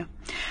fear.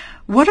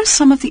 What are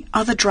some of the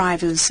other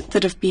drivers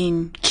that have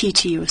been key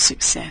to your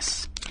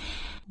success?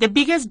 The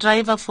biggest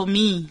driver for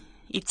me,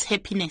 it's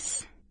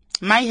happiness.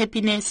 My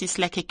happiness is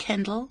like a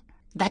candle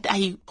that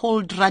I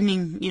hold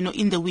running,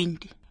 in the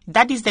wind.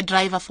 That is the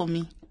driver for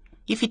me.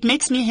 If it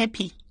makes me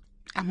happy,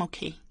 I'm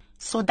okay.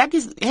 So that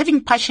is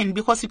having passion,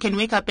 because you can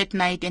wake up at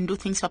night and do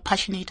things you're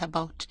passionate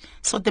about.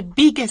 So the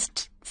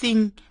biggest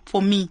thing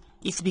for me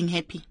is being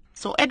happy.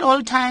 So at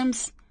all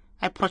times,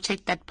 I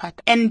protect that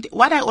part. And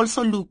what I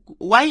also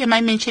why am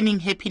I mentioning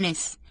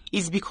happiness?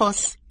 Is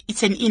because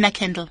it's an inner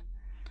candle.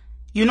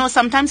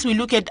 Sometimes we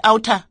look at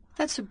outer.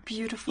 That's a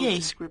beautiful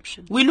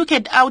description. We look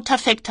at outer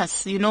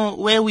factors,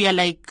 where we are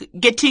like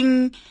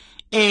getting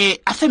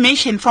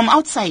affirmation from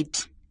outside.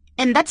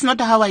 And that's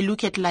not how I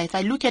look at life.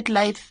 I look at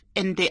life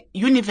and the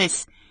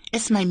universe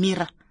as my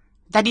mirror,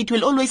 that it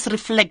will always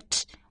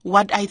reflect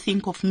what I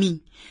think of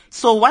me.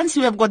 So once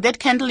you have got that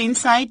candle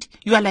inside,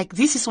 you are like,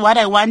 this is what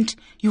I want.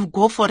 You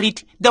go for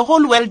it. The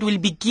whole world will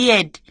be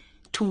geared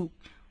to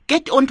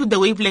get onto the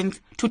wavelength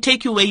to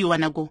take you where you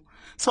want to go.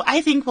 So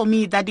I think for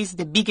me, that is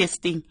the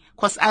biggest thing,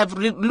 because I've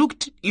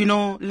looked,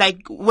 even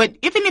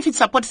if it's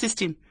support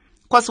system,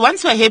 because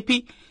once you're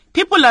happy,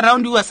 people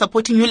around you are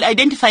supporting, you'll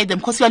identify them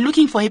because you are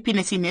looking for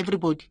happiness in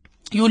everybody.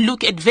 You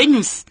look at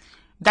venues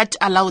that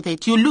allow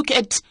that. You look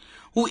at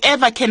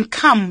whoever can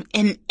come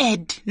and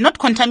add, not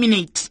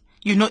contaminate,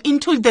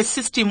 into the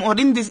system or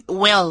in this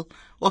well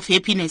of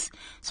happiness.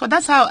 So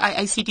that's how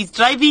I see it. It's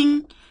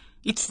driving.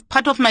 It's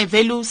part of my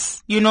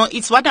values.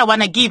 It's what I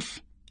want to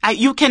give.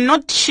 You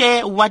cannot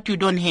share what you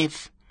don't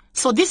have.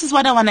 So this is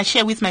what I want to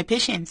share with my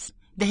patients.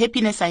 The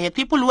happiness I have.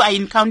 People who I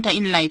encounter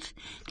in life.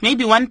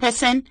 Maybe one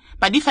person,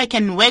 but if I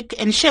can work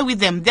and share with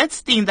them,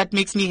 that's the thing that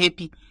makes me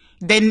happy.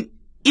 Then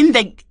in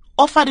the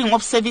offering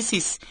of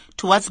services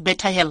towards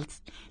better health,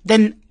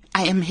 then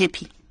I am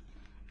happy.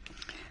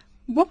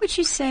 What would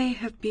you say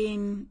have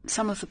been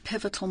some of the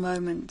pivotal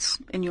moments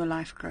in your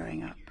life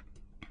growing up?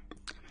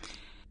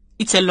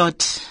 It's a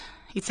lot.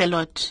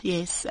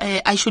 Yes.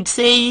 I should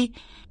say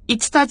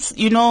it starts,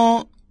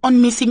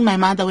 on missing my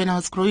mother when I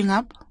was growing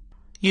up,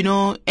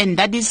 and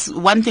that is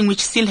one thing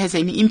which still has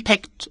an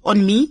impact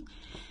on me.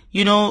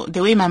 The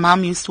way my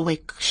mom used to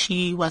work.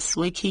 She was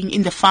working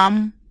in the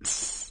farm.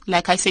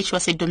 Like I said, she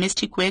was a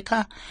domestic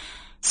worker.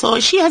 So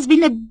she has been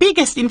the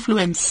biggest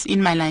influence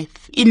in my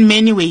life in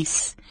many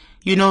ways,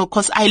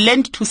 because I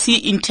learned to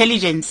see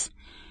intelligence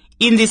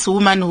in this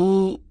woman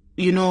who,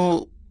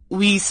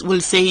 we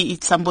will say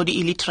it's somebody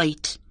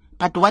illiterate.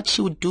 But what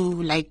she would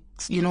do,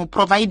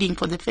 providing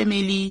for the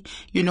family,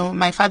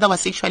 my father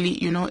was actually,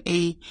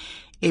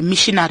 a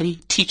missionary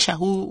teacher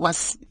who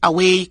was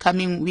away,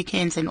 coming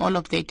weekends and all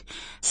of that.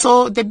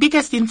 So the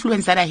biggest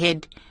influence that I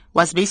had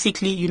was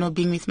basically,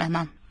 being with my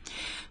mom.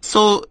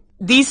 So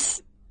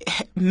this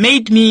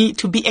made me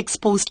to be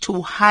exposed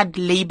to hard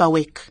labor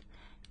work.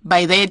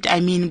 By that,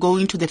 I mean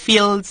going to the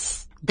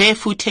fields,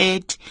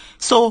 barefooted.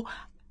 So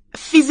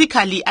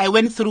physically, I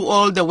went through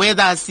all the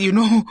weathers,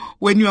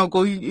 when you are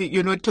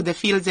going, to the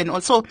fields and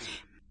also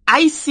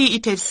I see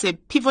it as a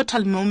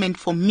pivotal moment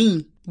for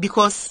me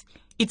because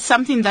it's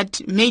something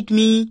that made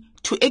me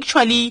to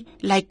actually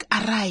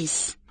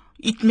arise.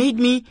 it made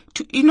me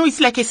to, it's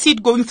like a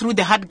seed going through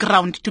the hard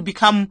ground to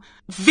become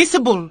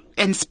visible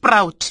and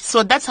sprout.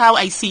 So that's how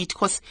I see it,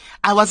 because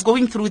I was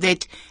going through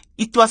that.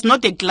 It was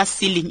not a glass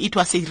ceiling. It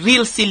was a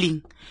real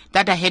ceiling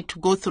that I had to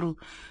go through.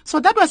 So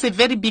that was a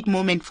very big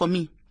moment for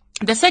me.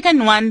 The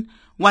second one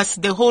was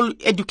the whole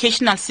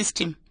educational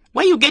system,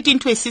 where you get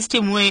into a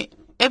system where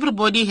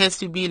everybody has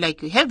to be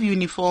like, have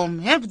uniform,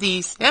 have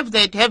this, have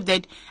that, have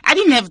that. I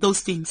didn't have those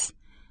things,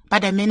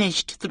 but I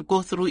managed to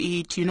go through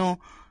it,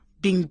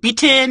 being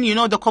beaten,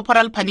 the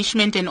corporal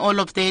punishment and all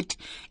of that.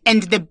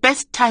 And the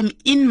best time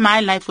in my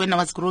life when I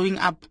was growing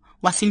up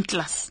was in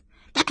class.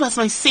 That was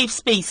my safe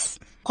space,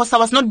 because I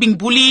was not being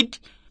bullied.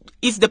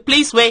 It's the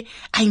place where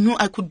I knew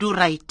I could do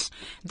right.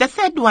 The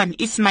third one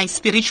is my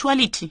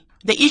spirituality.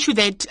 The issue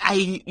that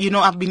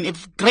I've been a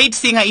great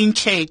singer in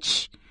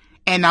church,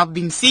 and I've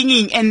been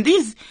singing, and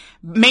this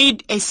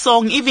made a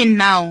song. Even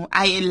now,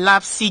 I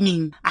love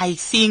singing. I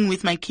sing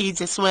with my kids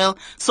as well.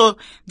 So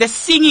the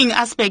singing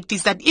aspect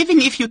is that even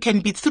if you can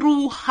be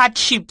through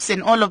hardships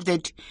and all of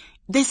that,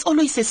 there's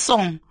always a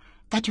song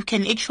that you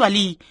can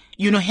actually,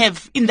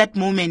 have in that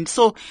moment.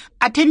 So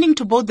attending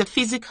to both the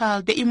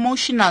physical, the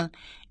emotional,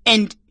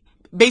 and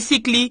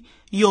basically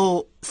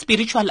your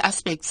spiritual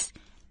aspects,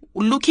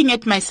 looking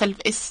at myself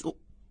as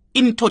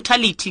in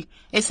totality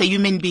as a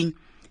human being,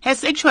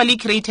 has actually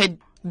created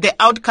the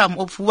outcome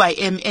of who I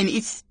am. And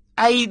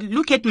I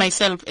look at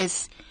myself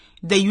as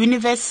the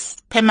universe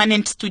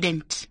permanent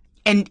student,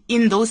 and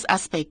in those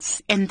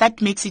aspects, and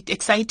that makes it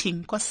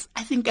exciting, because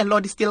I think a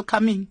lot is still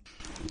coming.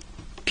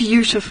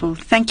 Beautiful.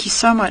 Thank you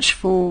so much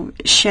for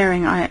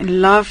sharing. I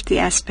loved the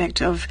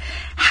aspect of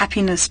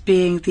happiness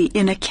being the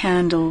inner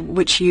candle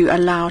which you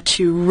allow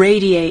to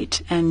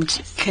radiate and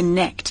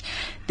connect.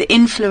 The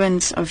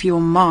influence of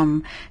your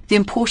mom, the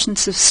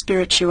importance of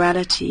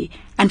spirituality,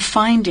 and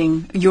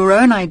finding your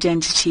own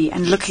identity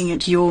and looking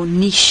at your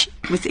niche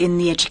within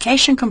the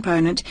education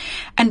component,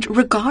 and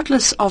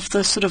regardless of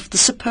the sort of the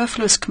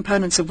superfluous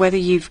components of whether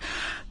you've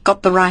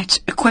got the right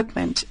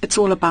equipment, it's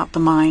all about the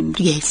mind.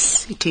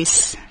 Yes, it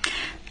is.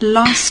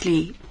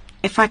 Lastly,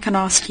 if I can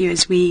ask you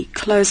as we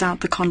close out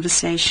the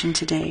conversation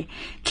today,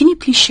 can you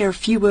please share a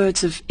few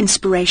words of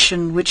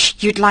inspiration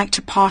which you'd like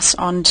to pass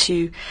on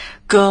to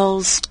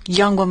girls,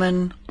 young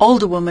women,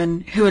 older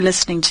women who are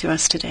listening to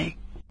us today?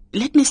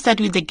 Let me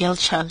start with the girl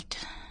child,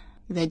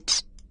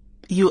 that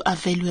you are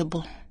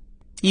valuable.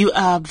 You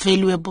are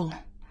valuable,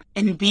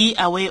 and be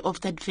aware of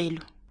that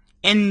value.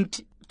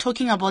 And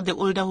talking about the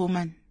older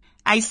woman,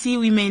 I see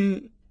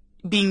women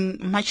being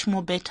much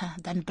more better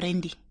than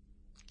Brandy.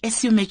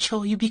 As you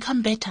mature, you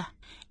become better.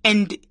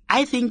 And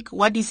I think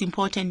what is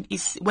important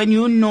is when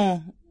you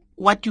know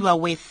what you are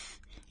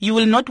worth, you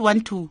will not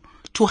want to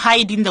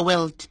hide in the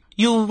world.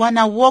 You want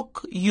to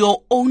walk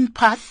your own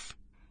path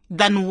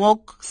than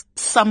walk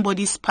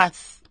somebody's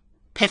path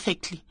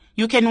perfectly.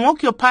 You can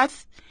walk your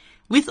path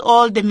with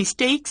all the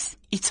mistakes.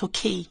 It's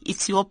okay.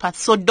 It's your path.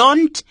 So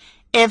don't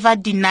ever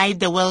deny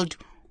the world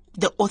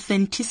the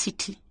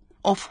authenticity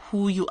of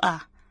who you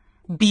are.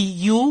 Be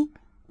you,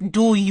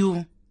 do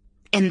you.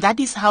 And that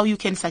is how you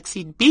can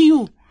succeed. Be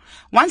you.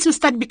 Once you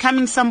start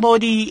becoming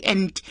somebody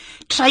and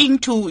trying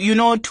to,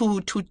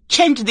 to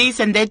change this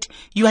and that,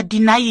 you are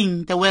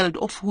denying the world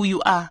of who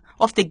you are,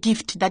 of the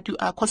gift that you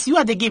are, because you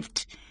are the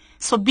gift.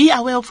 So be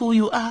aware of who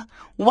you are,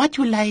 what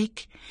you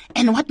like,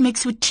 and what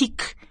makes you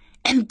tick,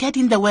 and get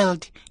in the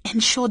world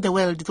and show the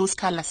world those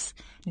colors.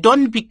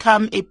 Don't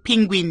become a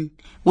penguin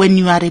when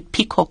you are a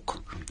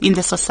peacock in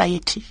the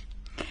society.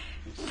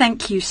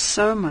 Thank you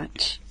so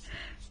much.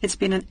 It's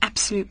been an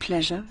absolute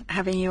pleasure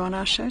having you on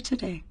our show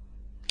today.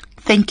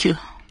 Thank you.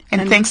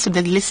 And thanks to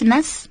the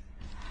listeners.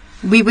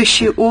 We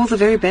wish you all the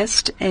very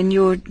best in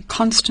your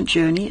constant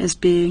journey as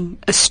being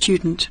a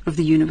student of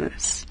the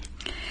universe.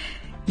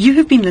 You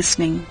have been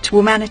listening to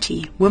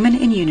Womanity, Women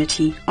in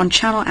Unity on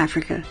Channel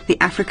Africa, The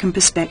African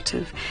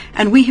Perspective,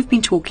 and we have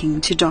been talking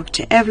to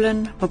Dr.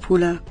 Evelyn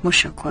Mapula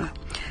Mushakwa,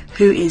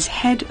 who is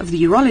head of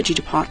the Urology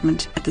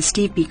Department at the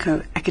Steve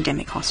Biko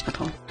Academic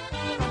Hospital.